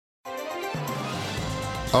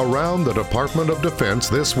Around the Department of Defense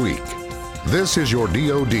this week. This is your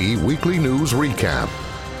DoD Weekly News Recap.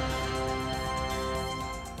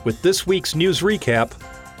 With this week's news recap,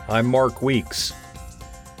 I'm Mark Weeks.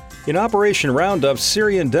 In Operation Roundup,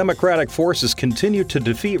 Syrian Democratic forces continue to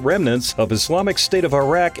defeat remnants of Islamic State of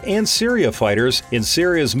Iraq and Syria fighters in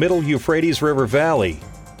Syria's middle Euphrates River Valley.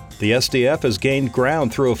 The SDF has gained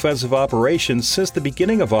ground through offensive operations since the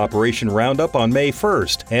beginning of Operation Roundup on May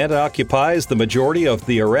 1st and occupies the majority of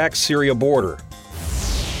the Iraq-Syria border.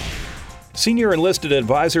 Senior enlisted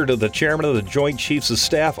advisor to the chairman of the Joint Chiefs of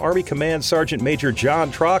Staff, Army Command Sergeant Major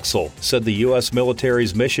John Troxell, said the U.S.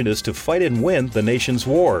 military's mission is to fight and win the nation's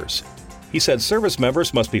wars. He said service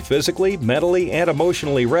members must be physically, mentally, and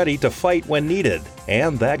emotionally ready to fight when needed,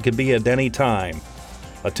 and that could be at any time.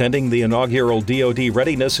 Attending the inaugural DoD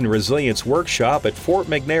Readiness and Resilience Workshop at Fort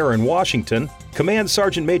McNair in Washington, Command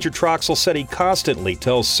Sergeant Major Troxell said he constantly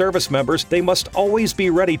tells service members they must always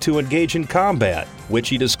be ready to engage in combat, which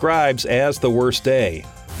he describes as the worst day.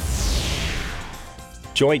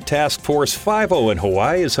 Joint Task Force 50 in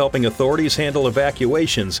Hawaii is helping authorities handle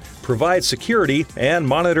evacuations, provide security, and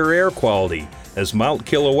monitor air quality as Mount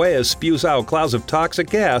Kilauea spews out clouds of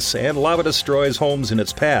toxic gas and lava destroys homes in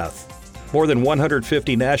its path. More than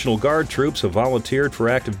 150 National Guard troops have volunteered for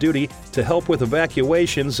active duty to help with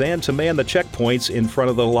evacuations and to man the checkpoints in front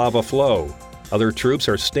of the lava flow. Other troops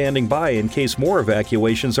are standing by in case more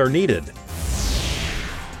evacuations are needed.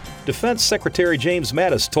 Defense Secretary James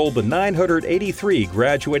Mattis told the 983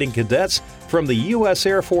 graduating cadets from the U.S.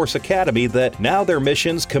 Air Force Academy that now their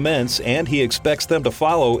missions commence and he expects them to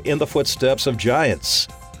follow in the footsteps of giants.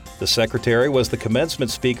 The Secretary was the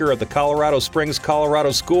commencement speaker at the Colorado Springs,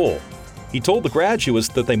 Colorado School. He told the graduates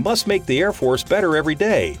that they must make the Air Force better every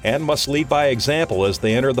day and must lead by example as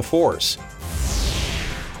they enter the force.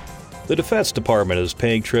 The Defense Department is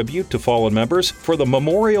paying tribute to fallen members for the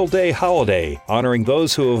Memorial Day holiday, honoring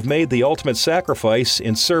those who have made the ultimate sacrifice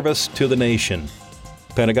in service to the nation.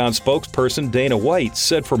 Pentagon spokesperson Dana White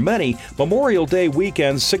said for many, Memorial Day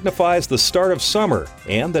weekend signifies the start of summer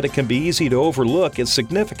and that it can be easy to overlook its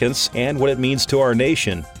significance and what it means to our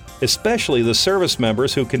nation, especially the service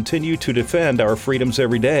members who continue to defend our freedoms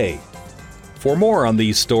every day. For more on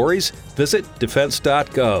these stories, visit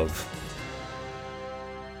defense.gov.